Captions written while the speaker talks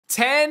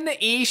10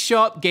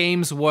 eShop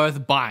games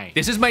worth buying.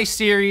 This is my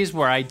series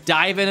where I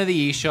dive into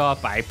the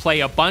eShop, I play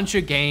a bunch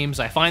of games,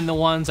 I find the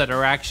ones that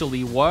are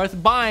actually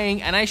worth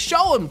buying, and I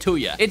show them to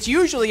you. It's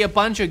usually a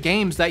bunch of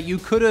games that you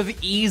could have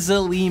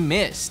easily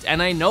missed,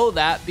 and I know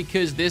that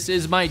because this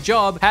is my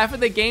job. Half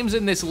of the games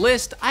in this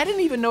list, I didn't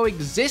even know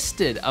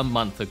existed a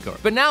month ago.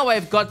 But now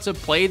I've got to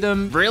play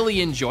them, really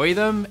enjoy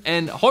them,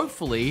 and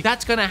hopefully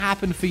that's gonna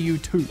happen for you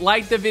too.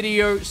 Like the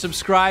video,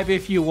 subscribe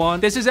if you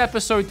want. This is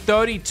episode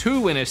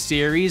 32 in a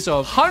series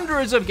of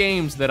hundreds of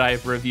games that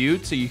I've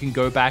reviewed, so you can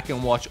go back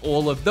and watch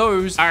all of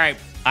those. All right,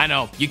 I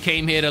know, you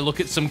came here to look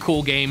at some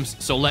cool games,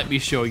 so let me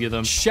show you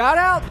them. Shout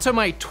out to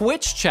my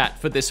Twitch chat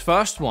for this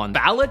first one.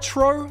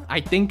 Balatro, I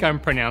think I'm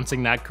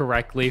pronouncing that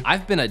correctly.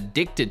 I've been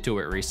addicted to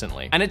it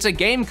recently, and it's a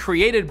game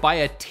created by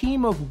a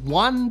team of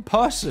one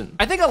person.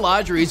 I think a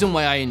large reason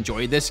why I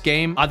enjoy this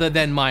game, other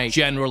than my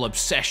general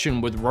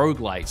obsession with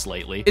roguelites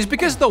lately, is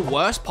because the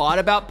worst part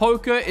about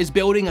poker is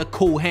building a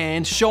cool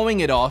hand, showing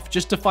it off,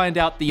 just to find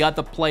out the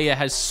other player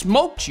has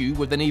smoked you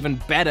with an even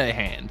better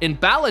hand. In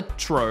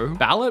Balatro,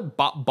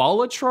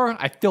 Balatro?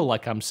 I feel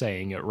like I'm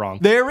saying it wrong.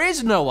 There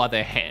is no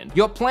other hand.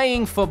 You're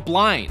playing for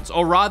blinds,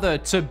 or rather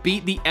to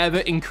beat the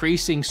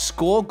ever-increasing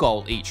score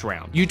goal each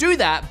round. You do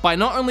that by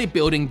not only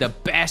building the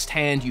best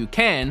hand you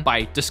can,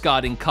 by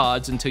discarding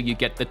cards until you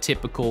get the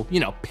typical, you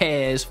know,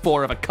 pairs,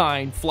 four of a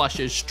kind,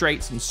 flushes,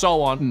 straights, and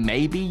so on.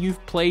 Maybe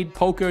you've played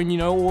poker and you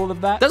know all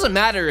of that. Doesn't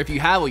matter if you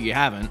have or you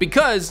haven't,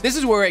 because this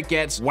is where it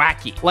gets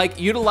wacky. Like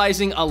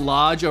utilizing a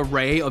large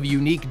array of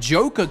unique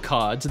joker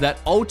cards that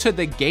alter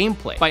the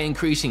gameplay by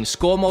increasing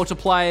score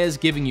multipliers,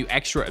 giving you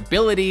extra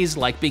abilities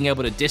like being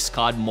able to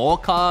discard more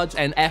cards,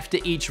 and after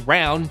each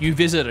round you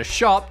visit a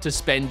shop to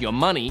spend your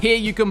money. Here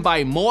you can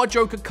buy more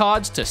joker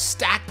cards to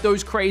stack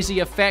those crazy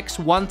effects,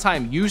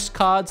 one-time use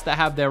cards that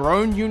have their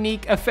own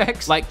unique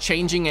effects like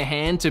changing a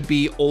hand to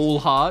be all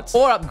hearts,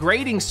 or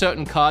upgrading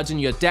certain cards in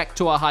your deck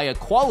to a higher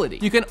quality.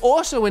 You can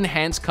also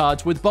enhance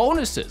cards with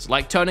bonuses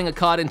like turning a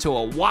card into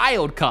a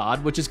wild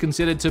card, which is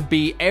considered to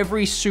be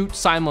every suit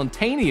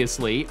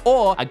simultaneously,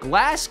 or a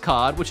glass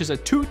card, which is a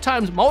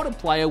 2x multiplier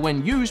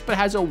when used, but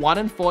has a 1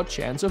 in 4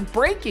 chance of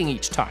breaking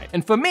each time.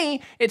 And for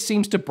me, it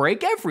seems to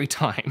break every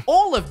time.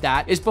 All of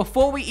that is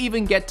before we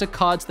even get to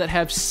cards that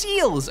have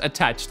seals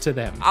attached to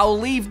them. I'll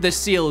leave the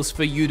seals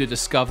for you to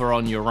discover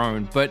on your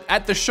own, but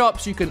at the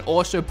shops you can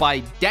also buy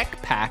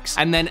deck packs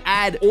and then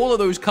add all of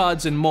those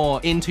cards and more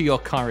into your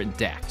current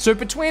deck. So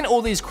between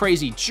all these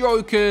crazy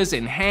jokers,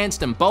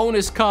 enhanced and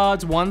bonus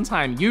cards,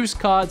 one-time use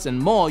cards, and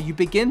more, you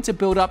begin to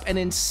build up an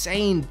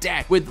insane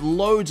deck with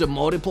loads of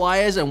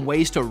multipliers and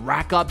ways to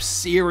rack up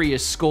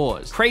serious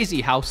scores.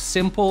 Crazy how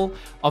simple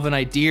of an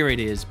idea it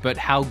is, but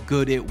how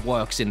good it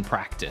works in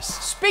practice.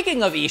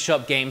 Speaking of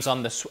eShop games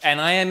on the and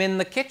I am in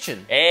the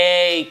kitchen.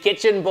 Hey,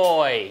 kitchen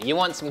boy, you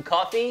want some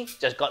coffee?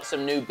 Just got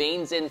some new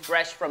beans in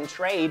fresh from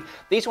trade.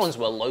 These ones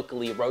were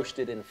locally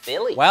roasted in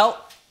Philly.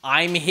 Well,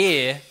 I'm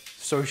here,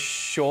 so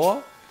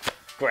sure.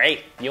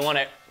 Great, you want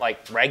it like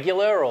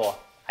regular, or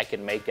I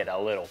can make it a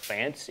little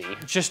fancy?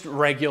 Just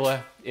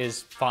regular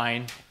is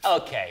fine.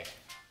 Okay,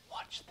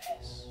 watch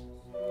this.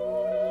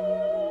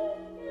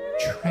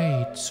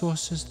 Trade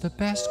sources the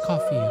best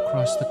coffee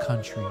across the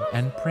country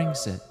and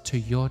brings it to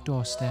your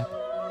doorstep.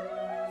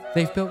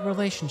 They've built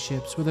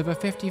relationships with over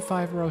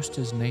 55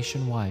 roasters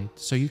nationwide,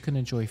 so you can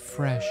enjoy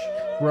fresh,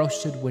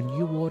 roasted when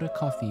you order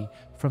coffee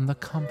from the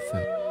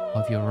comfort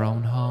of your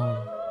own home.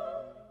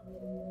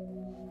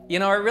 You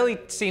know, it really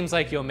seems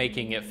like you're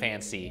making it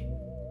fancy.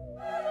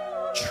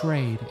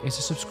 Trade is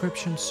a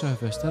subscription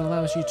service that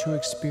allows you to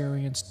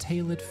experience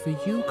tailored for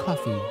you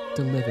coffee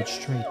delivered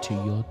straight to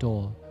your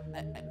door.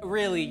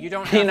 Really, you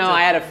don't have You know,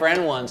 I had a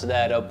friend once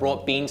that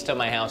brought beans to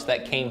my house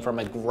that came from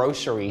a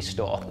grocery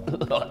store.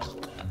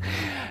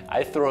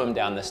 I threw them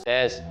down the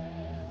stairs.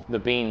 The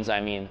beans, I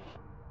mean.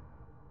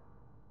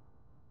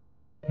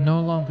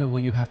 No longer will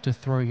you have to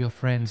throw your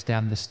friends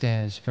down the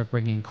stairs for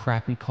bringing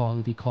crappy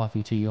quality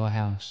coffee to your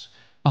house.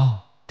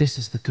 Oh, this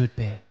is the good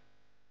bit.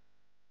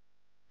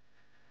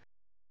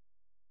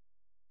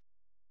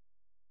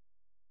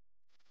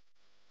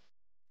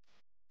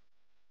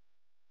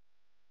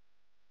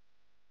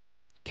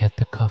 Get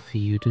the coffee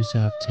you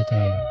deserve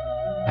today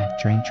at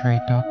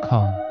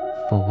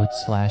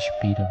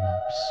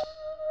drinktrade.com/beatemups.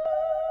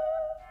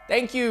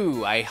 Thank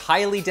you. I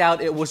highly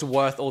doubt it was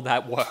worth all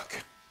that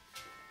work.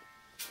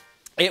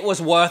 It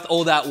was worth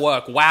all that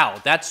work. Wow,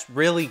 that's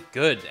really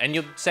good. And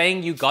you're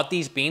saying you got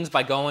these beans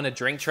by going to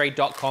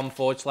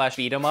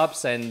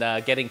drinktrade.com/beatemups and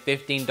getting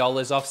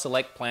 $15 off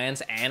select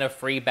plans and a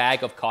free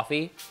bag of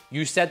coffee?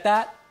 You said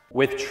that?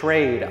 With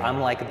Trade, I'm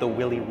like the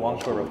Willy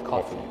Wonka of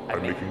coffee.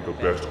 I'm making the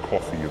best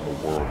coffee in the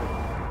world.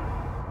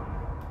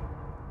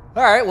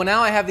 All right, well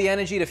now I have the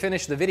energy to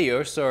finish the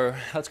video, so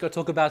let's go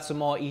talk about some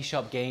more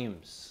eShop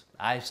games.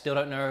 I still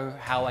don't know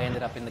how I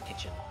ended up in the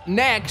kitchen.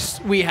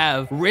 Next, we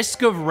have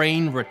Risk of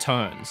Rain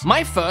Returns.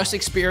 My first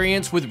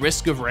experience with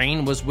Risk of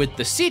Rain was with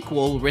the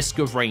sequel, Risk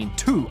of Rain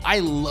 2. I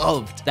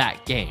loved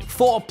that game.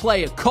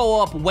 4-player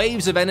co-op,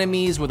 waves of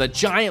enemies with a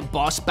giant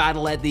boss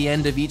battle at the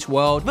end of each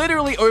world,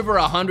 literally over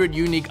 100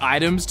 unique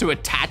items to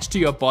attach to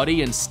your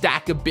body and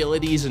stack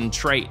abilities and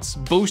traits,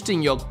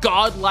 boosting your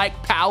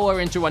godlike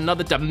power into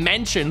another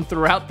dimension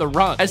throughout the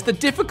run, as the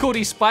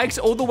difficulty spikes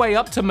all the way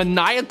up to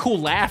maniacal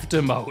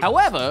laughter mode.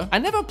 However, I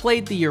never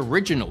played the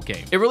original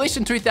game. It released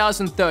in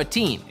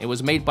 2013. It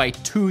was made by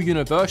 2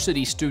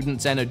 university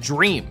students and a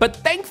dream. But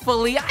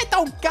thankfully, I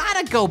don't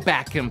gotta go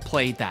back and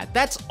play that.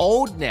 That's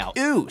old now.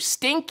 Ew,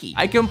 stinky.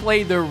 I can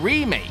play the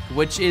remake,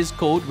 which is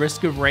called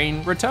Risk of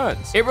Rain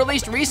Returns. It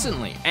released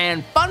recently,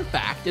 and fun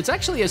fact, it's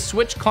actually a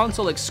Switch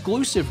console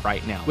exclusive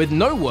right now, with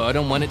no word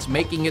on when it's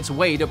making its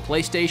way to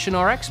PlayStation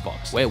or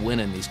Xbox. We're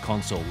winning these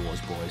console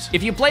wars, boys.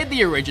 If you played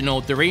the original,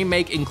 the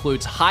remake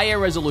includes higher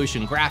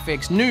resolution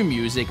graphics, new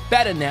music,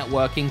 better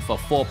networking for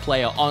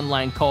 4-player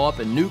online co-op,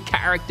 and new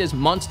characters,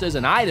 monsters,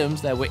 and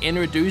items that were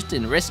introduced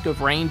in Risk of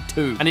Rain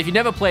 2. And if you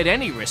never played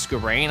any Risk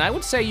of Rain, I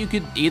would say you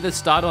could either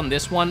start on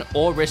this one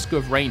or Risk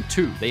of Rain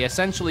 2. They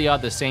essentially are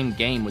the same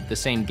game with the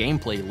same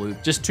gameplay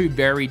loop, just 2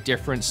 very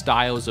different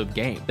styles of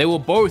game. They will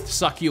both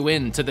suck you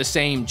into the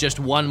same just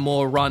one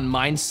more run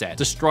mindset,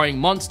 destroying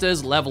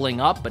monsters, leveling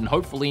up, and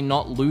hopefully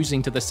not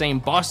losing to the same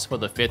boss for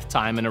the 5th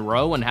time in a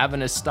row and having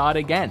to start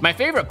again. My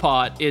favorite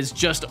part is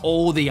just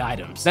all the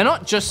items. They're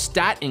not just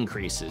stat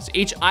increases.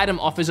 Each item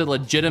offers a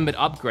legitimate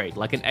upgrade,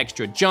 like an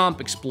extra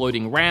jump,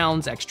 exploding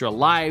rounds, extra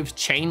lives,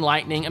 chain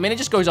lightning. I mean, it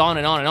just goes on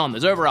and on and on.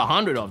 There's over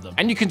 100 of them.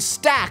 And you can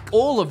stack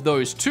all of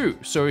those too.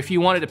 So if you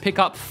wanted to pick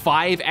up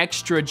 5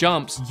 extra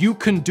jumps, you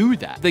can do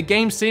that. The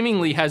game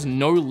seemingly has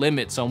no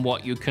limits on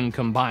what you can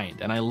combine,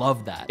 and I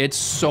love that. It's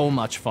so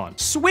much fun.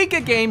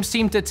 Suika Game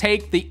seemed to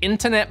take the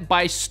internet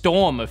by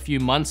storm a few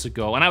months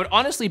ago, and I would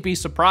honestly be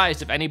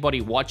surprised if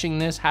anybody watching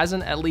this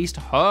hasn't at least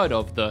heard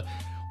of the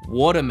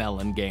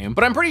watermelon game.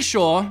 But I'm pretty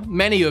sure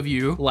many of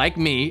you, like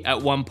me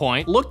at one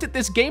point, looked at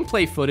this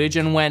gameplay footage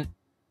and went,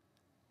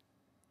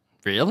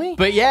 really?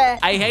 But yeah,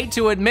 I hate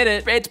to admit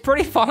it, it's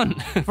pretty fun.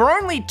 For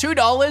only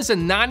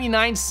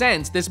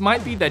 $2.99, this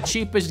might be the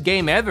cheapest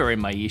game ever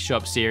in my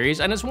eShop series,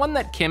 and it's one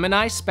that Kim and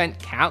I spent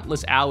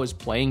countless hours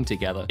playing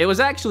together. It was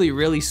actually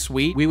really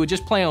sweet. We would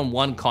just play on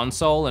one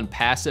console and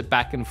pass it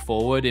back and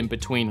forward in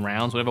between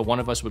rounds. Whenever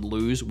one of us would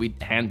lose,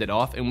 we'd hand it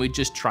off, and we'd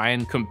just try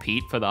and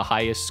compete for the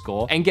highest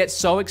score and get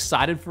so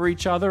excited for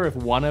each other if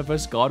one of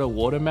us got a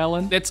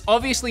watermelon. It's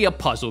obviously a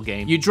puzzle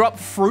game. You drop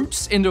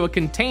fruits into a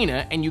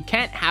container, and you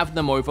can't have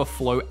them overflow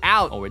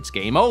out or it's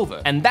game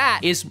over. And that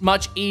is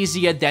much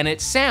easier than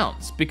it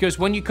sounds, because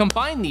when you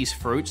combine these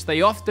fruits,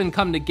 they often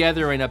come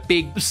together in a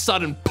big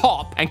sudden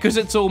pop, and because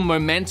it's all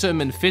momentum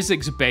and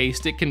physics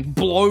based, it can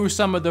blow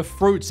some of the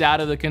fruits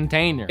out of the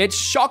container. It's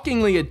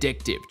shockingly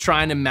addictive,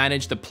 trying to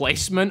manage the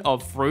placement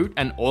of fruit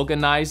and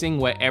organizing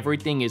where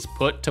everything is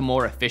put to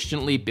more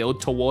efficiently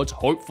build towards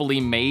hopefully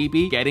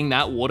maybe getting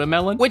that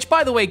watermelon. Which,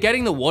 by the way,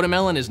 getting the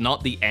watermelon is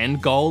not the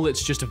end goal,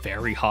 it's just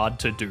very hard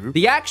to do.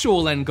 The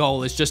actual end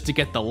goal is just to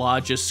get the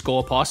largest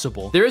score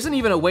possible. There isn't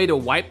even a way to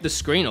wipe the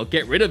screen or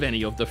get rid of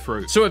any of the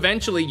fruit, so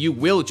eventually you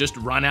will just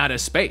run out of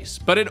space.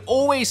 But it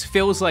always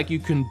feels like you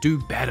can do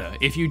better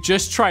if you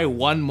just try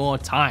one more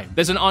time.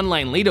 There's an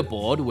online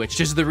leaderboard,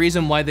 which is the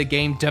reason why the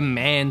game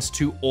demands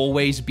to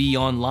always be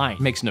online.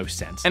 Makes no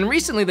sense. And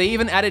recently they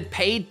even added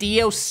paid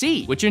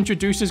DLC, which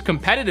introduces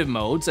competitive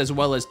modes as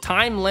well as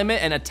time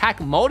limit and attack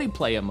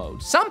multiplayer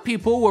modes. Some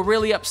people were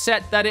really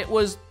upset that it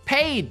was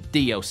paid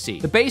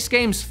DLC. The base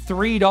game's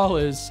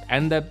 $3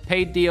 and the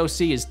paid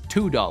DLC is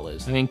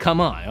 $2. I mean,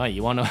 come on,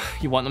 you want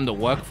them to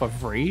work for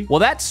free? Well,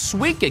 that's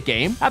Suika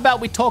Game. How about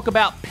we talk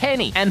about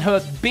Penny and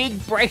her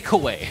Big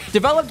Breakaway?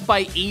 Developed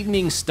by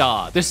Evening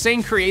Star, the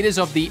same creators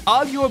of the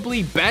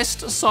arguably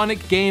best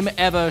Sonic game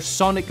ever,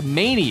 Sonic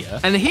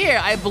Mania. And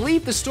here, I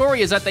believe the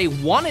story is that they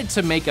wanted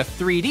to make a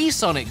 3D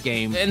Sonic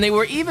game, and they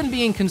were even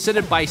being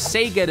considered by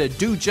Sega to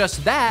do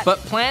just that, but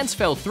plans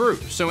fell through.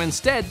 So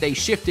instead, they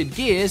shifted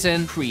gears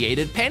and created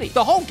Penny.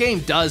 The whole game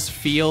does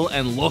feel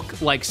and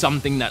look like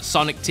something that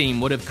Sonic Team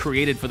would have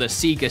created for the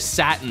Sega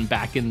Saturn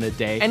back in the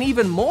day. And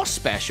even more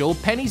special,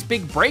 Penny's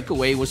Big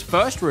Breakaway was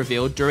first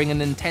revealed during a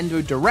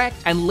Nintendo Direct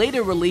and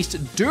later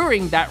released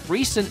during that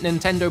recent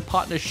Nintendo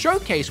Partner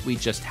Showcase we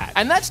just had.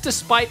 And that's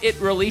despite it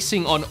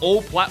releasing on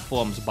all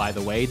platforms, by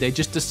the way. They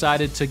just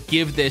decided to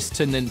give this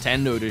to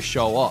Nintendo to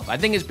show off. I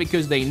think it's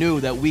because they knew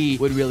that we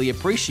would really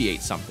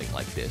appreciate something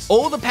like this.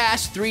 All the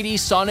past 3D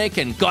Sonic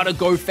and gotta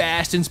go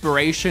fast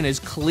inspiration is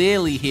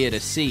clearly here to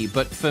see,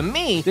 but for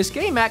me, this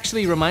game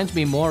actually reminds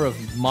me more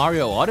of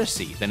Mario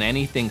Odyssey than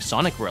anything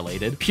Sonic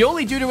related,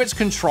 purely due to its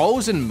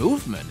controls and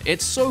movement.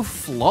 It's so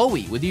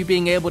flowy, with you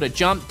being able to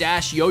jump,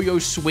 dash, yo-yo,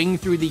 swing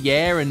through the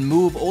air, and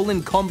move all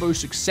in combo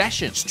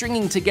succession,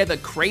 stringing together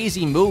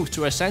crazy moves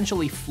to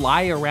essentially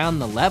fly around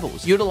the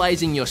levels,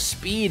 utilizing your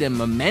speed and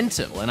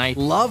momentum, and I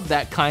love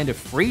that kind of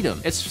freedom.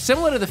 It's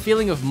similar to the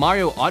feeling of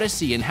Mario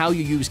Odyssey and how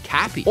you use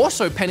Cappy.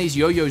 Also, Penny's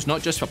yo-yo's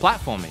not just for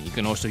platforming, you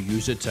can also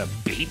use it to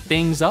beat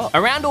things up.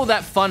 Around all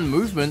that fun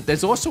movement,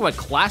 there's also a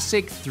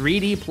classic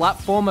 3D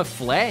platformer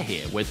flair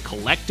here, with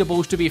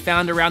collectibles to be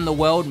found around the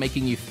world,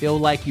 making you feel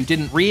like you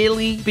didn't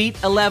really beat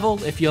a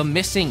level if you're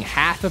missing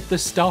half of the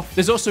stuff.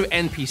 There's also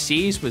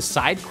NPCs with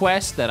side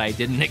quests that I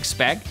didn't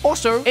expect.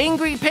 Also,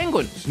 angry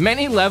penguins.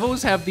 Many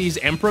levels have these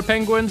emperor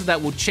penguins that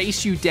will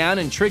chase you down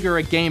and trigger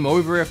a game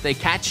over if they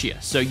catch you,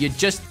 so you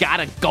just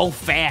gotta go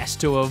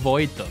fast to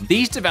avoid them.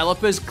 These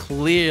developers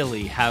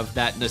clearly have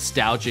that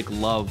nostalgic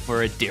love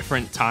for a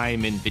different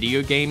time in video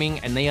gaming,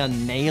 and they are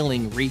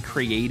nailing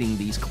recreating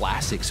these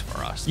classics for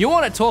us. You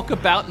want to talk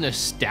about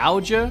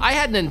nostalgia? I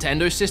had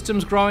Nintendo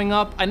systems growing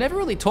up. I never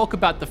really talk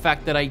about the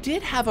fact that I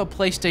did have a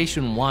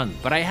PlayStation 1,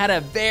 but I had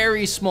a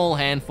very small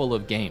handful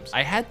of games.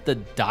 I had the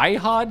Die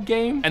Hard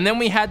game, and then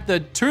we had the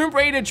Tomb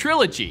Raider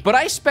trilogy, but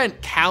I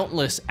spent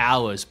countless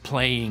hours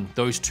playing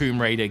those Tomb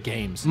Raider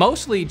games,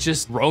 mostly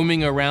just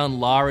roaming around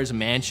Lara's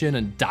mansion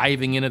and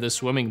diving into the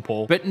swimming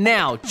pool. But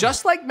now,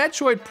 just like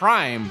Metroid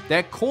Prime,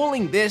 they're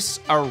calling this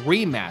a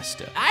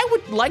remaster. I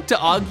would like to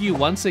argue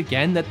once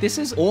again that this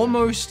is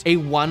almost a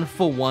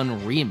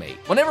one-for-one remake.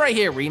 Whenever I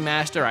hear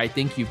remaster, I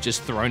think you've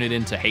just thrown it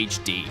into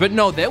HD. But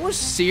no, there was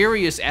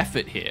serious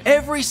effort here.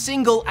 Every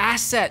single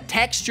asset,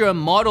 texture,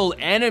 model,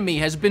 enemy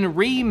has been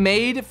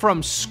remade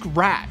from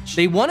scratch.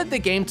 They wanted the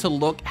game to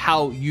look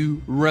how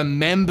you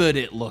remembered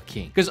it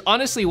looking. Because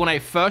honestly, when I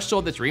first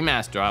saw this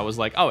remaster, I was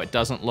like, oh, it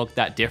doesn't look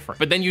that different.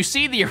 But then you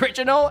see the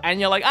original and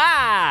you're like,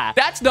 ah,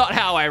 that's not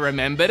how I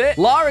remembered it.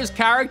 Lara's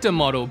character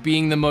model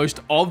being the most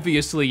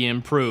obviously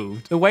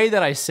improved. The way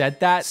that I said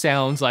that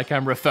sounds like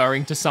I'm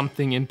referring to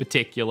something in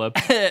particular.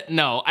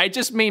 No, I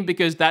just mean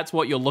because that's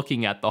what you're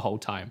looking at the whole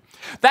time.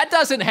 That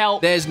doesn't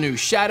help. There's new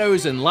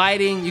shadows and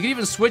lighting. You can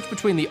even switch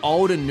between the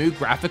old and new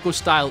graphical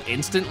style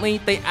instantly.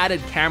 They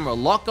added camera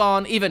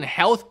lock-on, even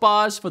health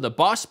bars for the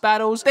boss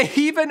battles. They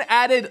even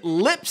added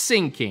lip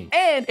syncing.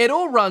 And it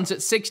all runs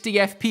at 60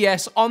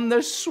 FPS on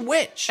the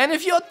Switch. And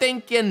if you're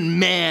thinking,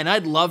 man,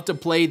 I'd love to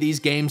play these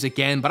games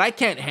again, but I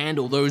can't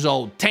handle those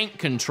old tank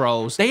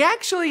controls, they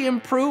actually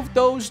improved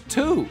those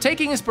too.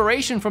 Taking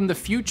inspiration from the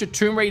future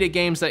Tomb Raider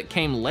games that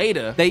came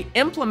later, they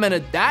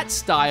implemented that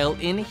style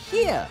in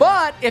here.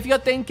 But if you're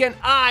thinking,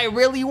 I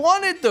really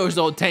wanted those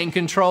old tank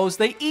controls,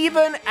 they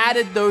even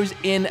added those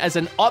in as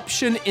an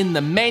option in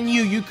the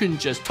menu. You can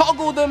just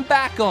toggle them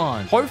back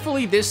on.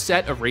 Hopefully this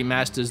set of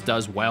remasters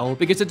does well,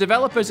 because the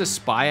developers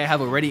Aspyr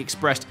have already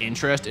expressed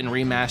interest in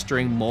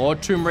remastering more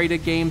Tomb Raider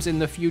games in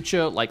the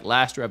future, like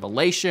Last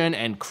Revelation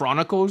and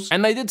Chronicles,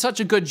 and they did such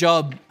a good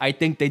job, I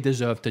think they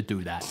deserve to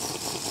do that.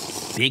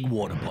 Big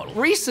water bottle.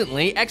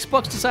 Recently,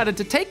 Xbox decided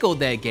to take all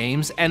their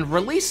games and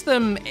release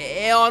them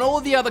on all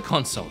the other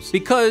consoles,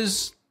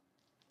 because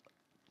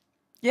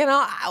you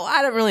know, I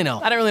don't really know.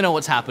 I don't really know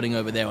what's happening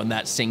over there on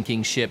that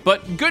sinking ship.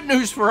 But good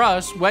news for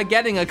us, we're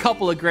getting a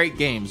couple of great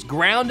games,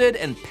 Grounded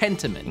and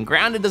Pentiment. And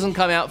Grounded doesn't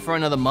come out for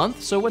another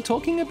month, so we're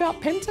talking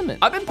about Pentiment.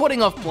 I've been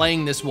putting off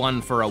playing this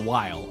one for a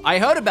while. I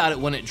heard about it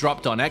when it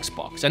dropped on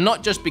Xbox, and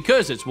not just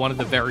because it's one of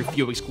the very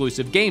few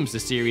exclusive games the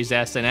Series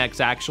S and X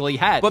actually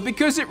had, but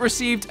because it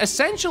received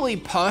essentially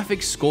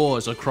perfect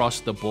scores across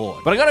the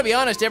board. But I gotta be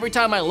honest, every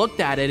time I looked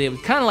at it, it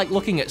was kind of like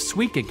looking at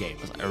Suika Game.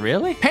 I was like,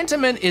 really?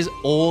 Pentiment is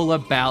all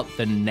about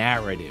the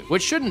narrative,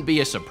 which shouldn't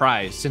be a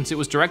surprise since it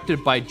was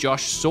directed by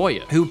Josh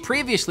Sawyer, who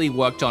previously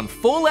worked on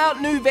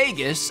Fallout New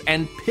Vegas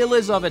and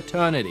Pillars of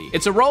Eternity.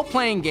 It's a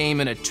role-playing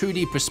game in a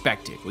 2D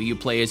perspective where you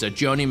play as a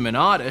journeyman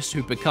artist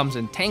who becomes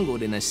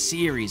entangled in a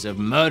series of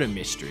murder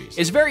mysteries.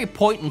 It's very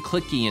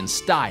point-and-clicky in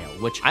style,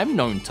 which I'm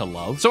known to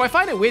love, so I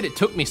find it weird it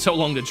took me so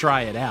long to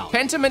try it out.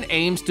 Pentiment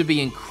aims to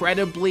be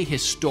incredibly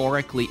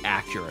historically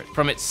accurate,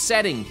 from its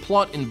setting,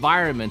 plot,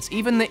 environments,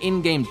 even the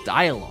in-game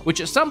dialogue,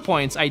 which at some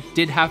points I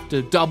did have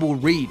to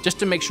double read just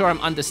to make sure I'm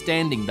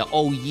understanding the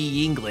oh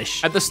ye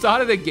English. At the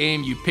start of the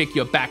game, you pick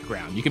your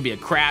background. You can be a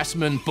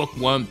craftsman,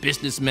 bookworm,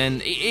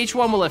 businessman. Each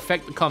one will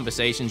affect the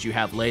conversations you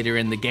have later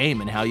in the game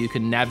and how you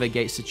can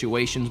navigate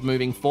situations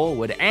moving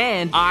forward.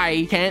 And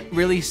I can't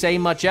really say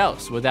much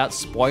else without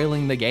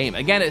spoiling the game.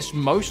 Again, it's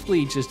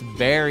mostly just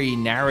very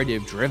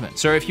narrative driven.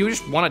 So if you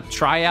just want to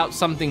try out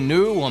something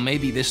new, or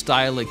maybe this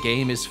style of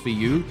game is for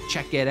you,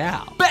 check it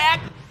out.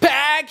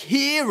 Backpack Backpack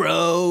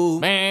Hero.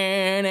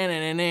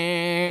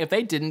 If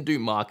they didn't do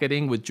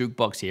marketing with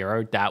Jukebox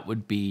Hero, that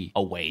would be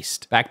a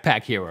waste.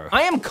 Backpack Hero.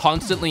 I am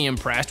constantly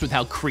impressed with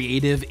how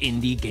creative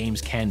indie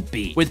games can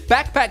be. With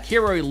Backpack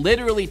Hero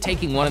literally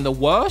taking one of the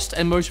worst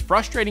and most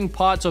frustrating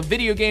parts of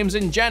video games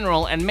in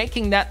general and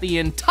making that the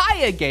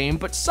entire game,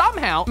 but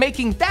somehow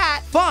making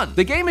that fun.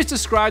 The game is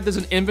described as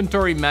an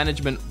inventory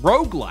management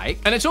roguelike,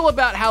 and it's all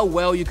about how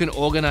well you can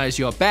organize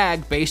your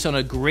bag based on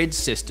a grid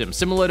system,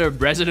 similar to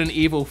Resident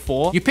Evil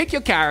 4. You pick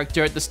your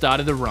character at the start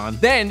of the run,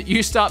 then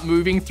you start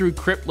moving through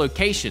crypt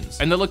locations,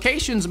 and the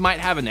locations might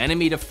have an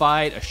enemy to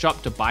fight, a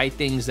shop to buy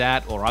things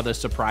at, or other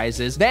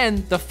surprises.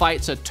 Then the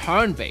fights are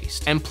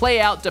turn-based and play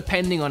out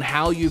depending on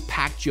how you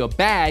packed your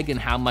bag and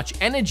how much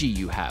energy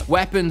you have.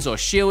 Weapons or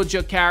shields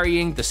you're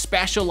carrying, the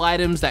special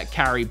items that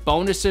carry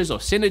bonuses or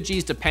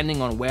synergies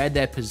depending on where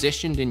they're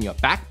positioned in your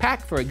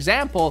backpack. For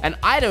example, an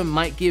item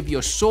might give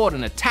your sword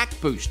an attack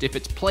boost if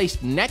it's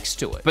placed next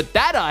to it, but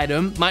that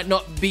item might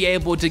not be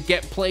able to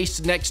get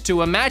placed next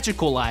to a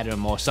magical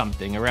item or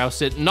something, or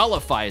else it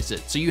nullifies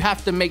it. So you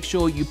have to make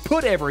sure you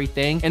put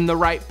everything in the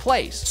right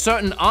place.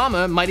 Certain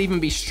armor might even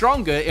be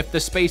stronger if the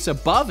space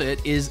above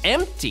it is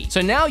empty.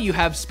 So now you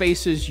have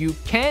spaces you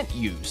can't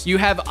use. You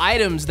have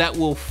items that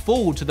will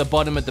fall to the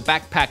bottom of the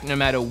backpack no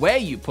matter where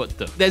you put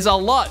them. There's a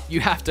lot you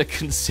have to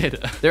consider.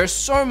 There are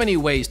so many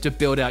ways to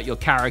build out your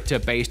character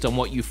based on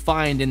what you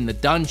find in the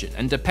dungeon,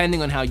 and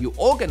depending on how you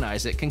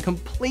organize it can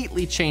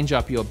completely change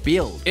up your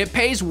build. It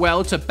pays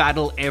well to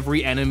battle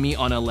every enemy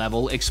on a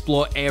level,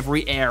 explore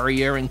every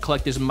area, and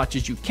collect as much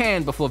as you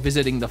can before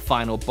visiting the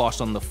final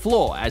boss on the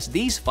floor, as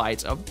these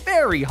fights are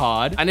very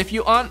hard, and if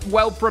you aren't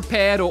well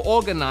prepared or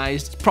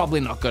organized, it's probably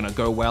not gonna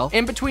go well.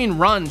 In between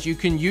runs, you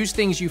can use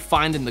things you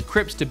find in the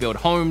crypts to build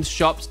homes,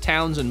 shops,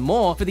 towns, and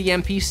more for the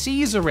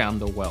NPCs around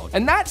the world.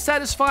 And that's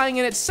satisfying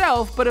in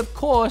itself, but of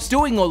course,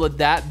 doing all of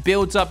that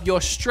builds up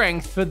your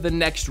strength for the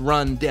next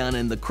run down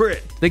in the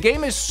crypt. The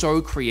game is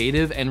so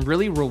creative and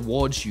really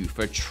rewards you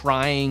for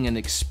trying and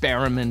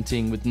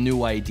experimenting with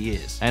new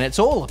ideas. And it's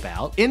all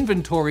about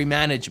inventory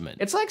management.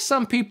 It's like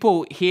some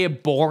people hear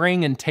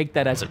boring and take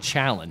that as a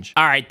challenge.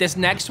 All right, this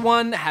next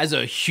one has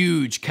a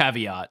huge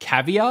caveat.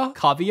 Caveat?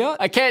 Caveat?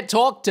 I can't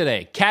talk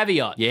today.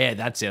 Caveat. Yeah,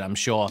 that's it, I'm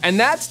sure. And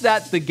that's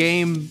that the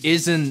game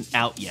isn't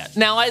out yet.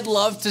 Now, I'd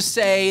love to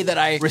say that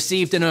I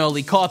received an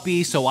early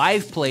copy, so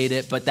I've played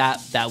it, but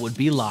that would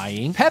be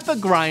lying. Pepper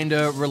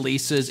Grinder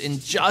releases in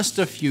just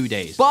a few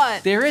days,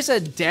 but there is a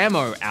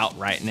demo out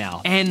right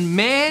now, and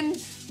man,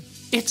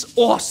 it's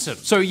awesome.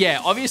 So yeah,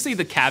 obviously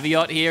the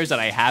caveat here is that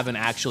I haven't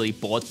actually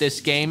bought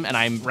this game and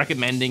I'm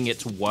recommending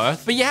its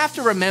worth. But you have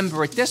to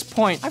remember at this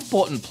point, I've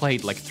bought and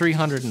played like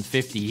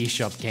 350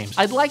 eShop games.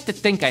 I'd like to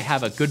think I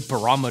have a good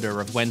barometer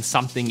of when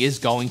something is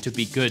going to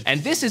be good.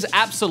 And this is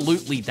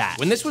absolutely that.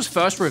 When this was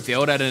first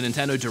revealed at a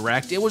Nintendo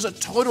Direct, it was a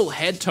total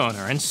head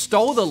turner and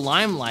stole the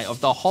limelight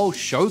of the whole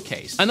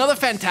showcase. Another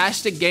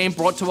fantastic game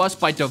brought to us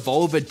by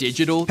Devolver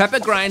Digital.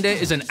 Pepper Grinder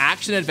is an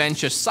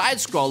action-adventure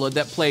side-scroller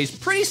that plays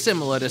pretty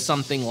similar to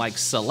something like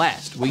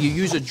Celeste, where you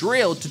use a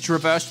drill to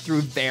traverse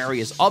through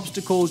various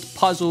obstacles,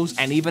 puzzles,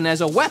 and even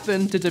as a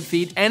weapon to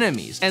defeat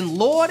enemies. And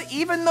Lord,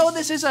 even though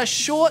this is a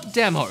short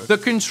demo, the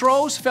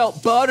controls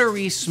felt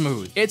buttery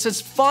smooth. It's as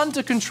fun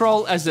to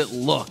control as it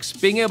looks,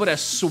 being able to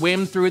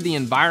swim through the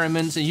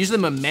environments and use the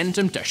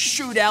momentum to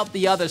shoot out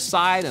the other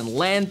side and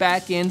land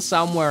back in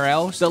somewhere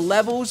else. The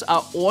levels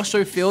are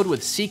also filled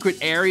with secret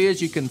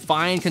areas you can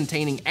find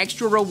containing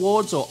extra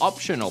rewards or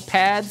optional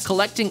paths.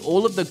 Collecting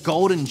all of the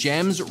golden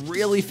gems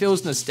really feels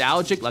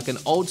nostalgic, like an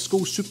old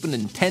school Super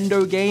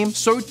Nintendo game.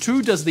 So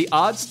too does the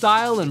art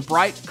style and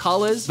bright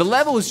colors. The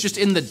levels just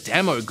in the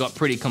demo got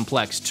pretty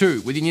complex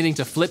too, with you needing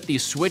to flip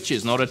these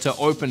switches in order to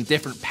open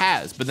different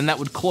paths, but then that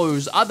would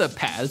close other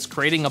paths,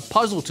 creating a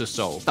puzzle to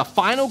solve. The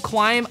final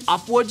climb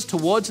upwards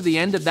towards the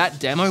end of that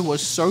demo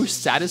was so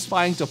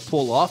satisfying to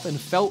pull off and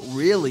felt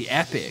really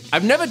epic.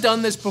 I've never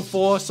done this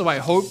before, so I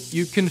hope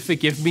you can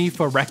forgive me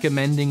for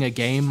recommending a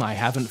game I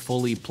haven't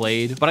fully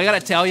played, but I gotta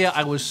tell you,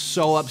 I was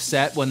so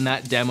upset when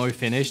that demo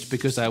finished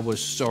because I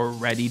was so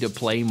ready to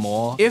play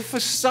more. If for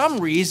some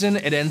reason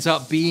it ends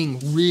up being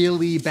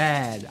really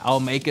bad,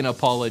 I'll make an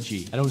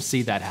apology. I don't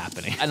see that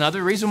happening.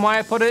 Another reason why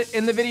I put it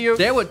in the video,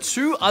 there were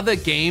two other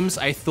games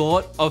I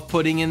thought of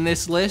putting in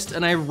this list,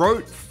 and I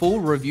wrote full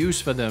reviews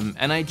for them,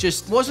 and I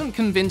just wasn't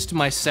convinced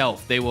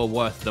myself they were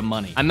worth the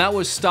money. And that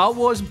was Star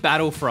Wars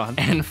Battlefront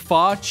and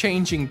Far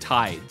Changing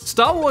Tides.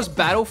 Star Wars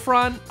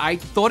Battlefront, I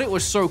thought it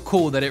was so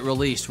cool that it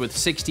released with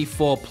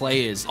 64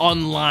 players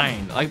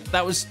online. Like,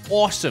 that was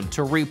awesome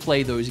to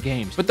replay those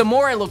games. But the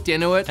more I looked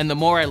into it and the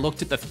more I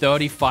looked at the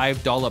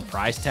 $35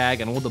 price tag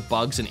and all the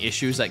bugs and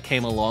issues that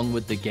came along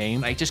with the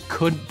game, I just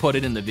couldn't put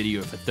it in the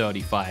video for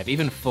 $35,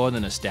 even for the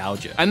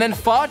nostalgia. And then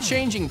Far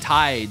Changing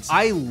Tides,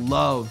 I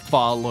love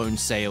Far Lone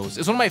Sails.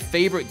 It's one of my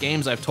favorite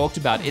games I've talked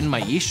about in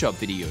my eShop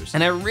videos,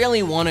 and I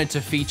really wanted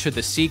to feature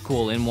the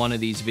sequel in one of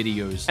these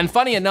videos. And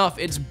funny enough,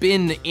 it's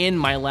been in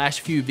my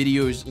last few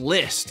videos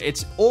list.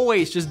 It's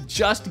always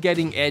just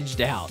getting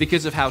edged out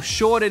because of how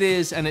short it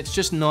is, and it's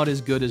just not as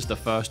as good as the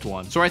first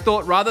one. So I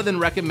thought rather than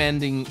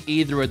recommending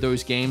either of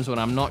those games when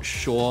I'm not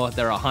sure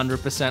they're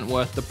 100%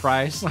 worth the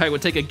price, I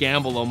would take a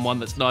gamble on one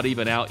that's not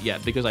even out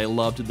yet because I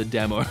loved the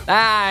demo.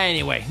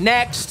 Anyway,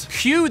 next,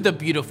 cue the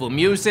beautiful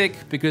music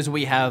because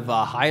we have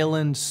a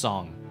Highland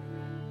Song.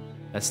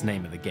 That's the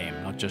name of the game,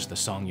 not just the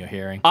song you're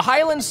hearing. A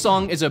Highland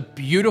Song is a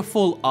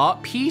beautiful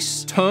art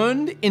piece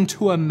turned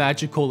into a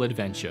magical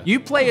adventure. You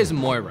play as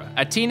Moira,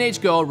 a teenage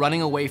girl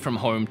running away from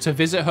home to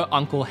visit her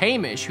uncle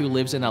Hamish, who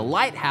lives in a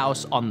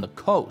lighthouse on the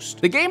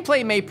coast. The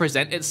gameplay may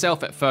present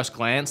itself at first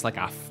glance like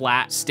a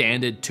flat,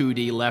 standard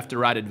 2D left to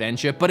right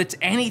adventure, but it's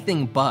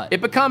anything but.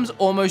 It becomes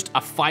almost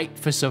a fight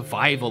for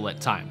survival at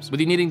times, with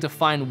you needing to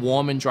find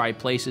warm and dry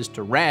places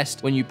to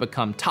rest when you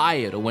become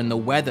tired or when the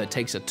weather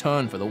takes a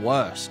turn for the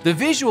worse. The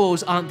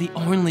visuals aren't the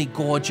only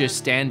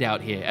gorgeous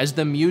standout here, as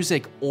the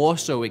music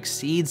also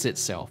exceeds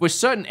itself, with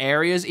certain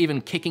areas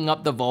even kicking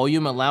up the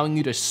volume, allowing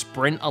you to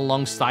sprint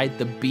alongside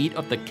the beat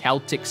of the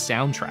Celtic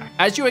soundtrack.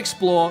 As you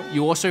explore,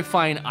 you also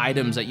find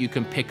items that you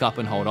can pick up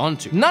and hold on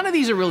to. None of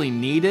these are really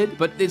needed,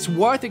 but it's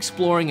worth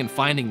exploring and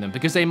finding them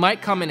because they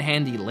might come in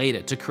handy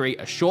later to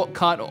create a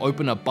shortcut or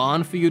open a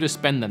barn for you to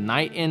spend the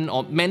night in,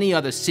 or many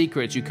other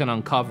secrets you can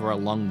uncover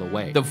along the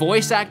way. The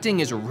voice acting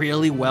is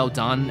really well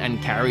done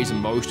and carries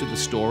most of the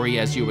story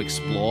as you explore.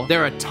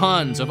 There are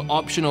tons of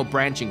optional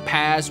branching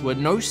paths with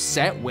no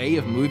set way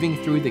of moving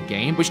through the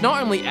game, which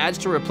not only adds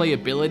to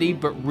replayability,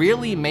 but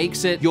really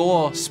makes it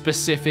your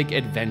specific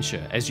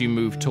adventure as you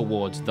move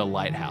towards the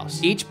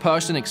lighthouse. Each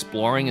person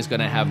exploring is going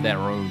to have their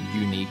own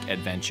unique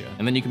adventure,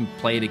 and then you can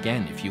play it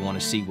again if you want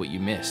to see what you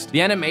missed.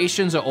 The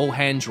animations are all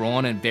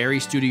hand-drawn and very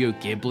Studio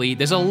Ghibli.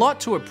 There's a lot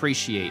to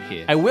appreciate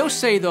here. I will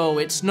say though,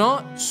 it's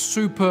not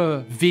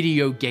super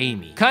video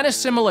gamey. Kind of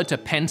similar to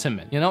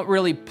Pentiment. You're not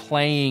really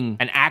playing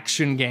an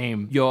action game.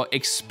 You're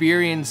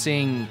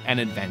experiencing an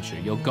adventure.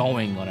 You're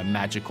going on a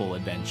magical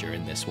adventure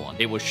in this one.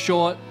 It was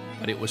short,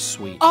 but it was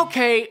sweet.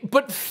 Okay,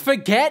 but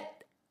forget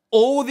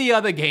all the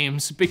other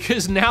games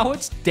because now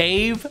it's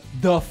Dave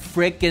the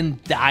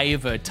Frickin'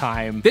 Diver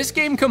time. This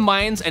game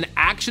combines an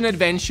action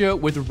adventure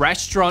with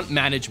restaurant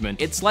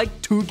management. It's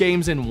like 2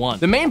 games in one.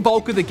 The main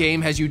bulk of the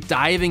game has you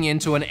diving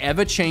into an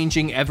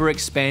ever-changing,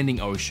 ever-expanding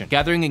ocean,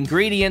 gathering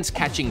ingredients,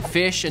 catching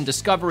fish, and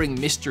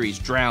discovering mysteries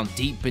drowned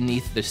deep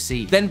beneath the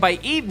sea. Then by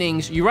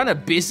evenings, you run a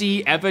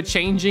busy,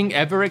 ever-changing,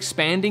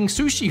 ever-expanding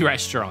sushi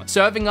restaurant,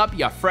 serving up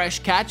your fresh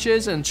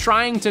catches and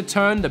trying to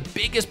turn the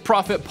biggest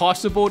profit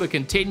possible to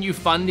continue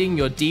funding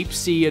your deep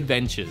sea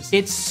adventures.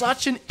 It's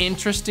such an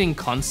interesting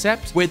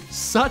concept with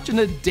such an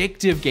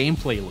addictive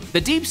gameplay loop. The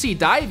deep sea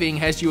diving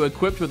has you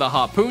equipped with a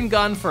harpoon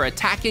gun for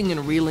attacking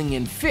and reeling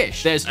in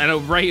fish. There's an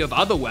array of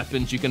other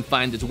weapons you can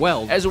find as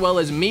well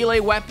as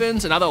melee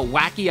weapons and other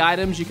wacky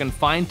items you can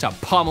find to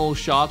pummel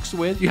sharks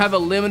with. You have a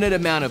limited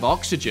amount of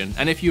oxygen,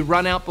 and if you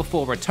run out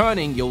before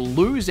returning, you'll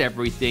lose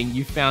everything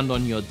you found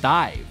on your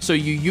dive. So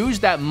you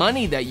use that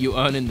money that you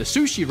earn in the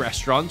sushi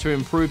restaurant to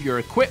improve your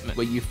equipment,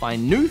 where you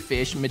find new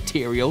fish,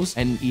 materials,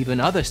 and even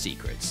other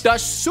secrets. The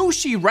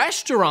sushi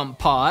restaurant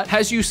part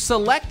has you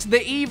select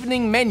the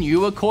evening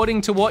menu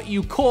according to what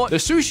you caught. The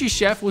sushi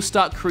chef will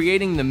start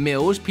creating the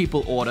meals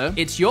people order.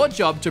 It's your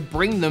job to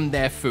bring them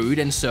their food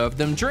and serve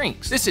them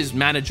drinks. This is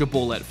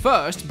manageable at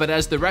first, but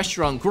as the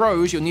restaurant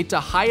grows, you'll need to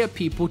hire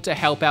people to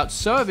help out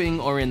serving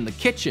or in the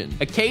kitchen.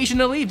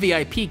 Occasionally,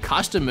 VIP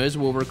customers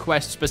will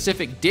request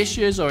specific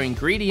dishes or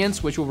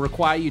ingredients which will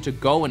require you to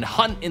go and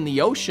hunt in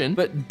the ocean,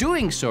 but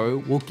doing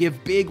so will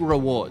give big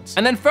rewards.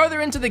 And then further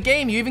into the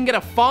game, you even get a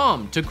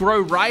farm to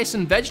grow rice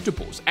and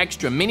vegetables,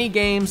 extra mini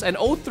games, and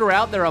all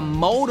throughout there are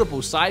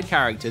multiple side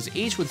characters,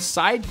 each with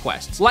side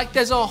quests. Like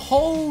there's a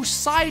whole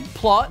side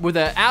plot with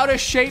an outer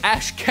shape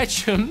Ash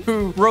Ketchum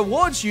who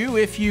rewards you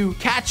if you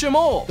catch them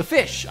all. The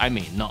fish, I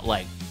mean, not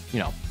like, you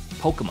know,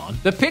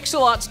 Pokemon. The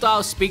pixel art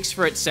style speaks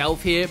for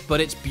itself here, but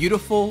it's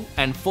beautiful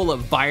and full of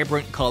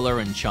vibrant color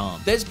and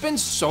charm. There's been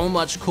so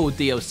much cool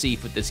DLC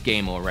for this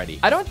game already.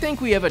 I don't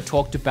think we ever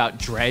talked about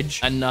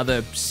Dredge,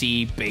 another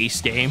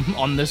sea-based game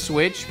on the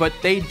Switch, but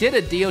they did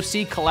a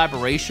DLC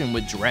collaboration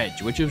with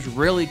Dredge, which was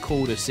really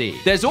cool to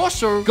see. There's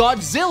also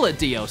Godzilla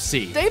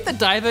DLC. Dave the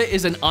Diver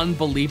is an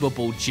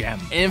unbelievable gem.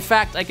 In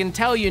fact, I can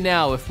tell you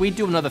now, if we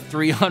do another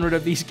 300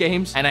 of these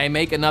games and I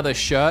make another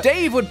shirt,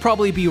 Dave would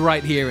probably be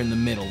right here in the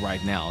middle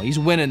right now. He's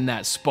winning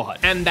that spot.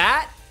 And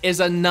that is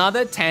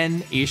another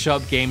 10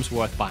 eShop games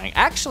worth buying.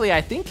 Actually,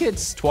 I think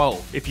it's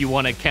 12 if you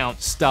want to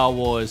count Star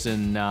Wars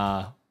and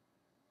I've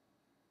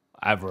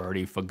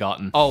already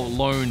forgotten. Oh,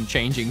 Lone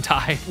Changing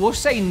Tide. We'll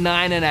say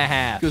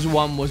 9.5 because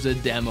one was a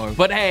demo.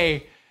 But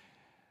hey,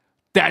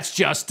 that's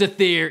just a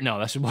theory. No,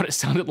 that's what it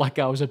sounded like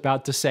I was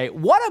about to say.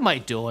 What am I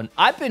doing?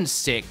 I've been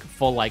sick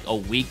for like a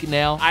week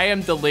now. I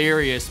am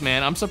delirious,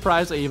 man. I'm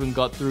surprised I even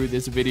got through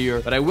this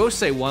video, but I will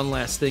say one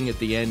last thing at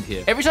the end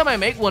here. Every time I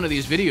make one of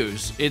these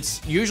videos,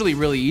 it's usually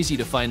really easy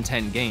to find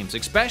 10 games,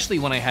 especially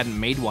when I hadn't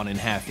made one in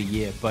half a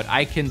year, but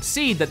I can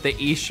see that the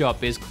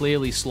eShop is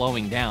clearly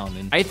slowing down,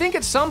 and I think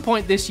at some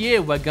point this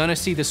year, we're gonna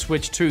see the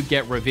Switch 2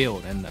 get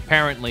revealed, and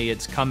apparently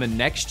it's coming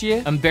next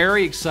year. I'm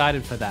very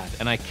excited for that,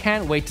 and I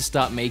can't wait to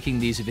start making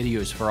these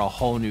videos for a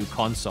whole new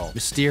console.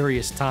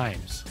 Mysterious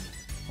times.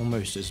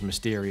 Almost as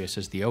mysterious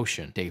as the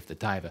ocean, Dave the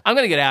Diver. I'm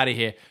gonna get out of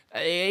here.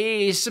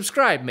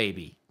 Subscribe,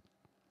 maybe.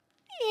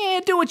 Yeah,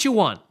 do what you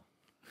want.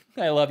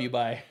 I love you,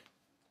 bye.